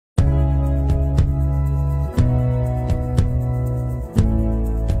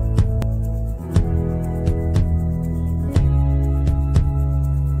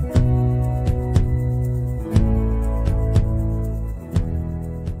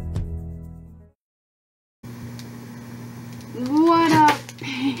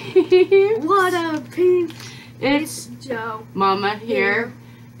peeps? What up, peeps? It's Joe. Mama here,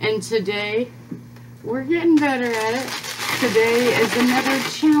 and today we're getting better at it. Today is another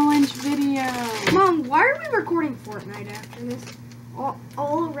challenge video. Mom, why are we recording Fortnite after this? I'll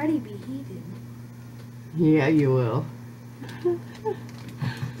already be heated. Yeah, you will.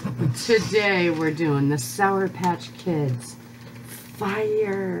 Today we're doing the Sour Patch Kids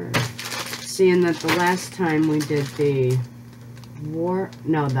fire. Seeing that the last time we did the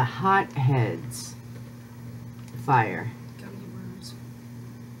hot heads fire.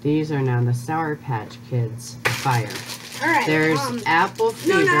 These are now the Sour Patch Kids fire. Alright. There's Apple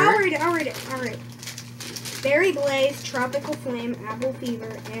Fever. No, I'll read it. Berry Blaze, Tropical Flame, Apple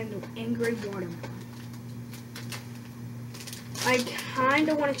Fever, and Angry Watermelon. I kind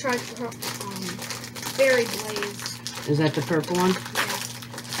of want to try Berry Blaze. Is that the purple one? Yeah.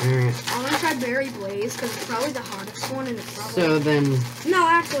 Alright. I want to try Berry Blaze because it's probably the hottest one, and it's probably... So then... No,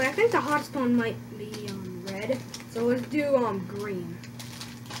 actually, I think the hottest one might be red. So let's do green.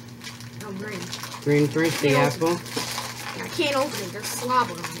 Oh, green. Green first, the apple. I can't open it. There's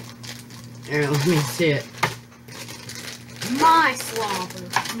slobber on it. Alright, let me see it. My slobber.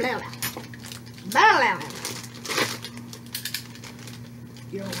 Blah, blah. Blah, blah.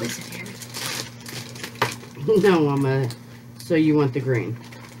 You're a wizard, Aaron. No, Mama. So you want the green.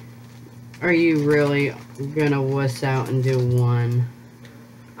 Are you really gonna wuss out and do one?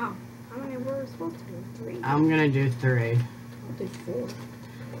 Oh, how many were we supposed to do? 3? I'm gonna do 3. I'll do 4.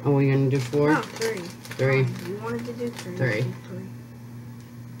 Are we gonna do 4? No, 3. 3. You wanted to do 3. 3.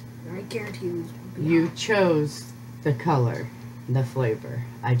 I guarantee you. You chose the color, the flavor.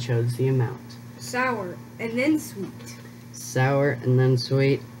 I chose the amount. Sour and then sweet. Sour and then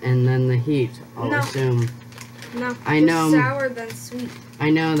sweet and then the heat, I'll assume. No, I know. Sour then sweet. I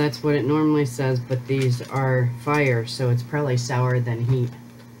know that's what it normally says, but these are fire, so it's probably sour than heat.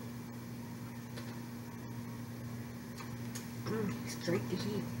 Straight to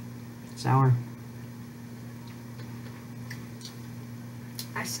heat. Sour.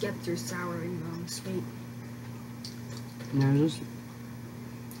 I skipped through sour and sweet. There's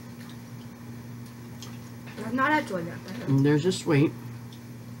It's not actually that bad. there's a sweet.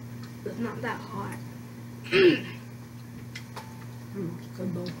 It's not that hot.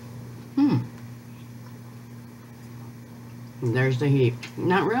 Good bowl. There's the heat.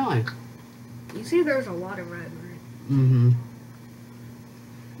 Not really. You see there's a lot of red, right?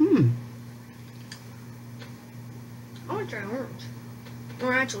 I want to try orange.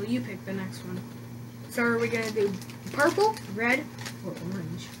 Or actually, you pick the next one. So are we going to do purple, red, or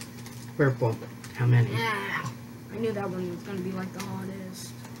orange? Purple. How many? Yeah. I knew that one was going to be like the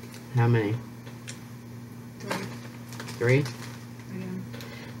hottest. How many? 3. 3? Again.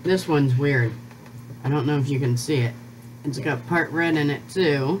 This one's weird. I don't know if you can see it. It's got part red in it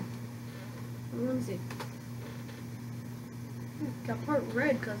too. Let me see. It's got part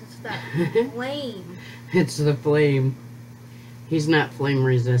red because it's that flame. It's the flame. He's not flame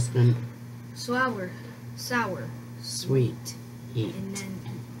resistant. Sour, Sweet. Heat. and then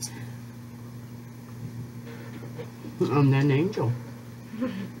And then angel.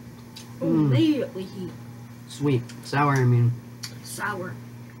 immediately heat. Sweet. Sour, I mean. Sour.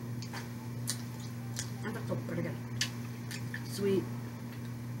 And that's pretty good. Sweet.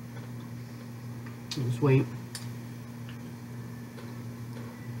 Sweet.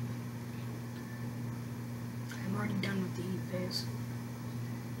 I'm already done with the heat phase.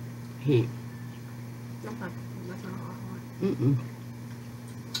 Heat. Nope, that's not hot.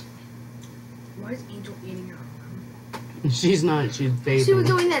 Why is Angel eating her arm? She's not. She's bathing. She was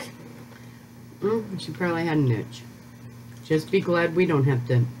doing this. She probably had an itch. Just be glad we don't have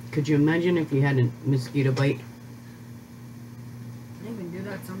to. Could you imagine if you had a mosquito bite? I even do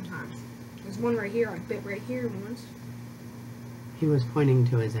that sometimes. There's one right here. I bit right here once. He was pointing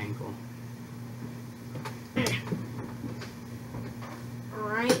to his ankle.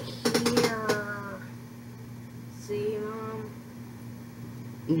 Right here. See, Mom?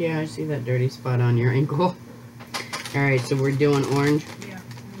 Yeah, I see that dirty spot on your ankle. Alright, so we're doing orange. Yeah,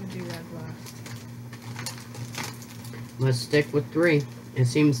 I'm gonna do red last. Let's stick with 3. It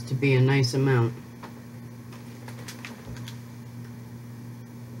seems to be a nice amount.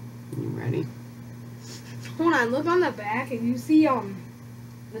 You ready? Hold on, look on the back and you see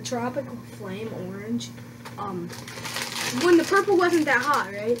the tropical flame orange. When the purple wasn't that hot,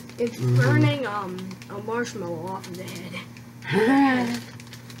 right? It's burning a marshmallow off of the head.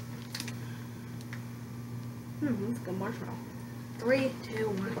 Let's go marshmallow. 3, 2,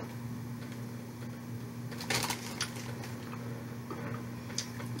 1.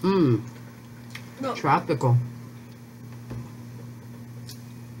 Tropical.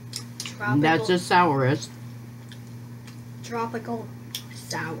 Tropical. That's the sourest. Tropical,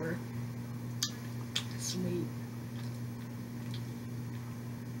 sour, sweet.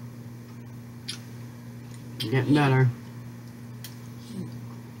 Getting better.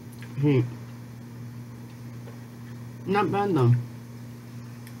 Heat. Not bad though.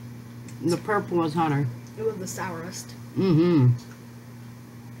 The purple was hotter. It was the sourest. Mm-hmm.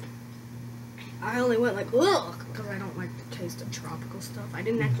 I only went like, ugh, because I don't like the taste of tropical stuff. I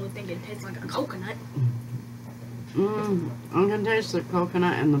didn't actually think it tastes like a coconut. I can taste the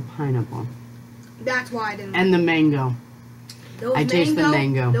coconut and the pineapple. That's why I didn't And the mango. I taste the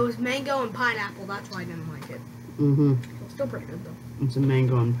mango. There was mango and pineapple. That's why I didn't like it. Mm-hmm. It was still pretty good, though. It's a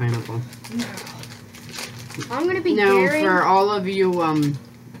mango and pineapple. I'm going to be Now, daring. for all of you,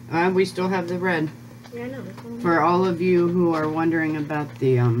 we still have the red. Yeah, I know. That's what I'm For all of you who are wondering about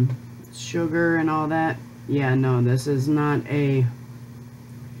the, sugar and all that, yeah, no, this is not a...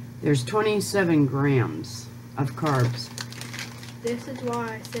 There's 27 grams of carbs. This is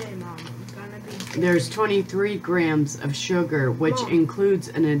why I say, Mom, I'm going to be... There's 23 grams of sugar, which Mom. includes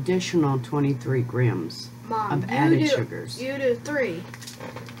an additional 23 grams Mom, of added sugars. You do 3.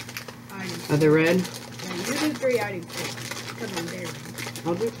 I do Of the red? Yeah, you do 3, I do 4. Because I'm daring.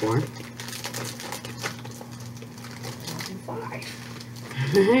 I'll do 4. I'll do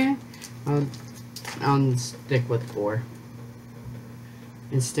 5. I'll stick with 4.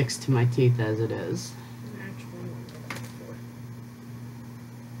 It sticks to my teeth as it is. Actually, I'm going to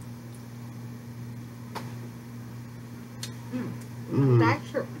go 4. Mm.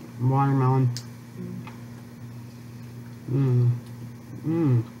 That's true. Watermelon.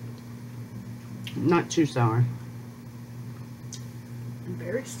 Not too sour. And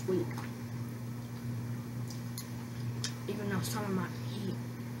very sweet. Even though some of my heat.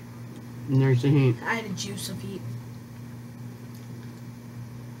 And there's the heat. I had a juice of heat.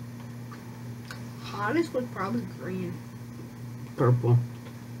 Hottest was probably green. Purple.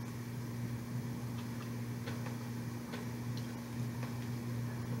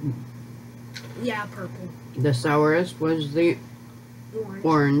 Yeah, purple. The sourest was the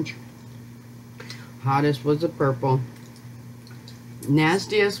orange. Hottest was the purple.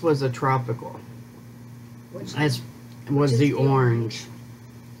 Nastiest was the tropical. Which As was is the the orange.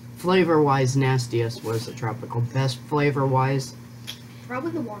 Flavor wise, nastiest was the tropical. Best flavor wise,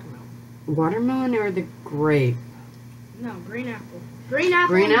 probably the watermelon. watermelon or the grape. No, green apple. Green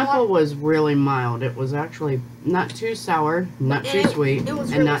apple. Green and apple was really mild. It was actually not too sour, not too sweet, it was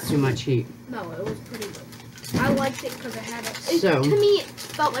and really not too much heat. No, it was pretty good. I liked it because it had a. So- To me, it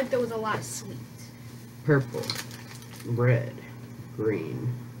felt like there was a lot of sweet. Purple, red,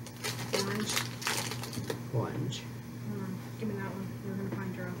 green, Orange. orange. Give me that one. You're gonna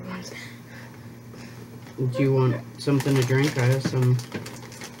find your other ones. Do you want something to drink? I have some.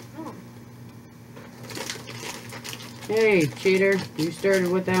 Oh. Hey, cheater, you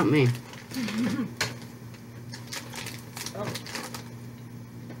started without me. Oh.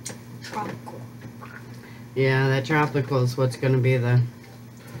 Tropical. Yeah, that tropical is what's going to be the...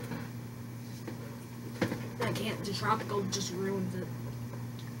 I can't. The tropical just ruins it.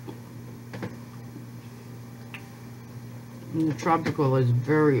 The tropical is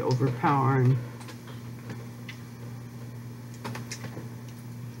very overpowering.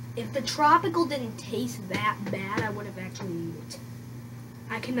 If the tropical didn't taste that bad, I would have actually eaten it.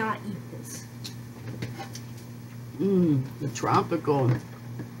 I cannot eat this. The tropical.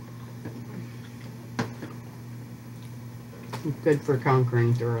 Good for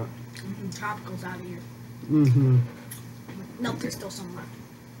conquering through it. Tropical's out of here. Nope, there's still some left.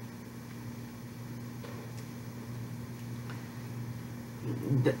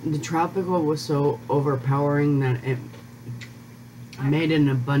 The tropical was so overpowering that it made an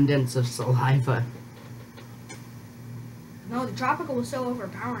abundance of saliva. No, the tropical was so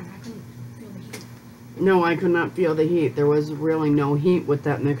overpowering, I couldn't feel the heat. No, I could not feel the heat. There was really no heat with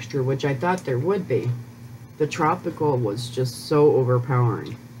that mixture, which I thought there would be. The tropical was just so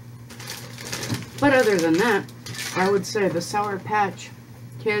overpowering. But other than that, I would say the Sour Patch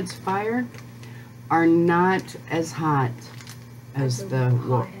Kids Fire are not as hot as the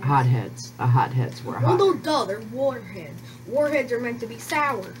hotheads. The hotheads were hot. Well, duh, they're warheads. Warheads are meant to be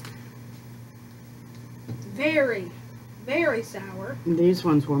sour. Very, very sour. These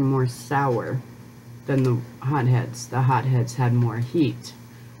ones were more sour than the hotheads. The hotheads had more heat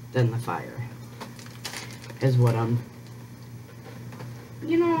than the fire. Is what I'm...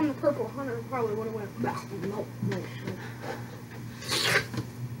 You know, on the Purple Hunter, probably would have went, bah, nope, nope, nope.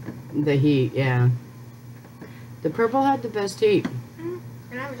 The heat, yeah. The purple had the best heat.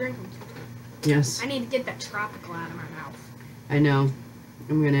 And I was drinking. Yes, I need to get that tropical out of my mouth. I know.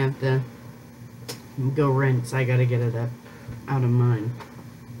 I'm gonna have to go rinse. I gotta get it out of mine.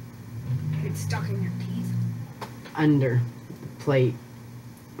 It's stuck in your teeth. Under the plate.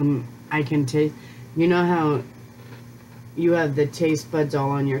 I can taste. You know how you have the taste buds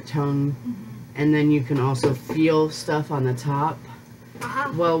all on your tongue, and then you can also feel stuff on the top?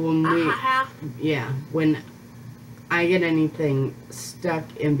 Well, when when I get anything stuck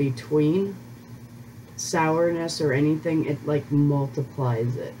in between, sourness or anything, it like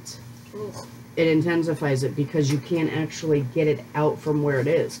multiplies it. Ugh. It intensifies it because you can't actually get it out from where it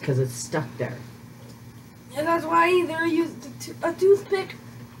is because it's stuck there. And that's why I either use a toothpick,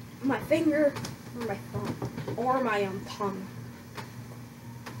 my finger, or my thumb, or my tongue.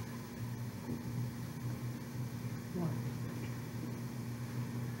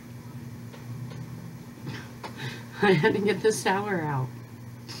 I had to get the sour out.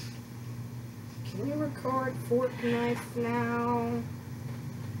 Can you record fork knife now?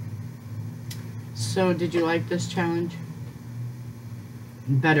 So, did you like this challenge?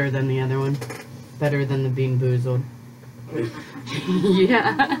 Better than the other one? Better than the Bean Boozled?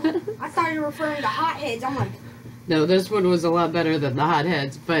 Yeah. I thought you were referring to hotheads. I'm like... No, this one was a lot better than the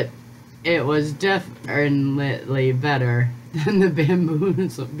hotheads, but it was definitely better than the Bean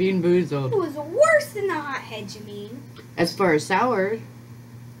Boozled. It was worse than the hotheads, you mean? As far as sour,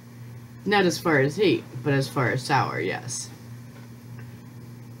 not as far as heat, but as far as sour, yes.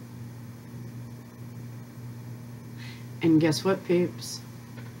 And guess what, peeps?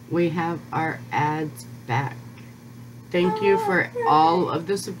 We have our ads back. Thank you for all of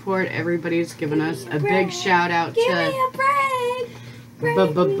the support everybody's given us. A big shout out to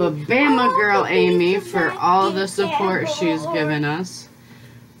Bama Girl Amy for all the support she's given us.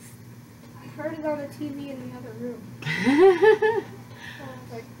 I heard it on the TV in the other room.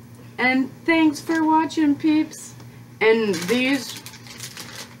 And thanks for watching, peeps. And these,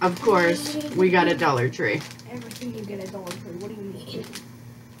 of course, we got a Dollar Tree. Everything you get at Dollar Tree. What do you mean?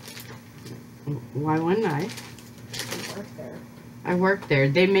 Why wouldn't I? You work there. I work there.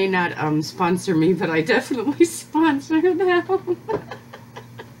 They may not sponsor me, but I definitely sponsor them.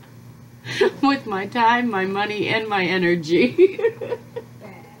 With my time, my money, and my energy. Bad.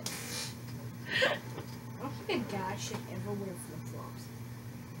 I don't think a guy should ever wear flip-flops.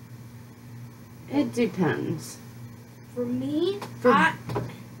 It depends. For me,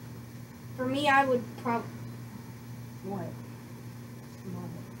 I would probably... What?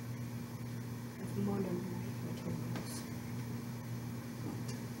 That's mud underneath my toenails.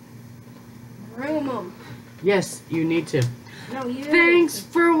 Bring them. Yes, you need to. No, you. Thanks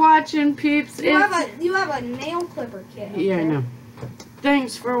for watching, peeps. You have a nail clipper kit. Yeah, I know.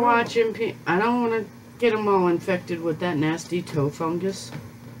 Thanks for watching, peeps. I don't want to get them all infected with that nasty toe fungus.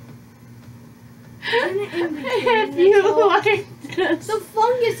 If you like this. The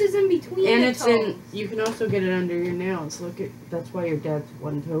fungus is in between and the it's toes. you can also get it under your nails. Look at, that's why your dad's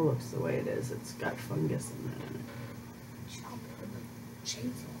one toe looks the way it is. It's got fungus in it. Chop it with a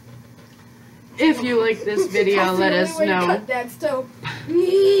chainsaw. If you like this video, let us know. Cut Dad's toe.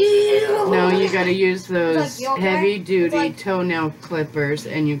 No, you gotta use those heavy-duty like, toenail clippers,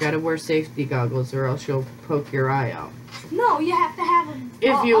 and you gotta wear safety goggles, or else you'll poke your eye out. No, you have to have a...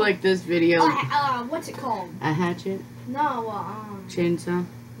 If you like this video... what's it called? A hatchet? No, chainsaw?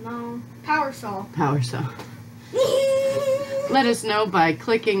 No. Power saw. Power saw. Let us know by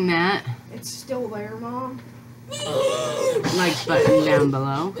clicking that It's still there, Mom. like button down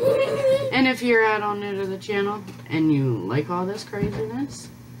below. And if you're out on new to the channel and you like all this craziness,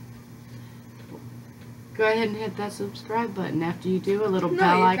 go ahead and hit that subscribe button. After you do, a little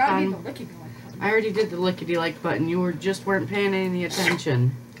bell icon. I already did the lickety-like button. You weren't paying any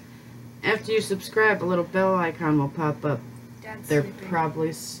attention. After you subscribe, a little bell icon will pop up. Dad's They're sleeping.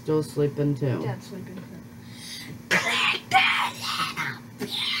 probably still sleeping too. Dad's sleeping too.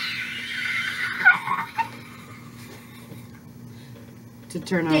 To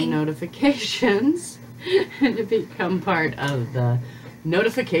turn on notifications and to become part of the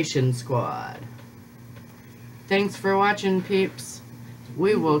notification squad. Thanks for watching, peeps.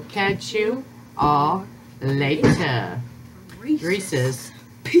 We will catch you all later. Reese's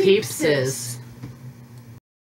Peepses.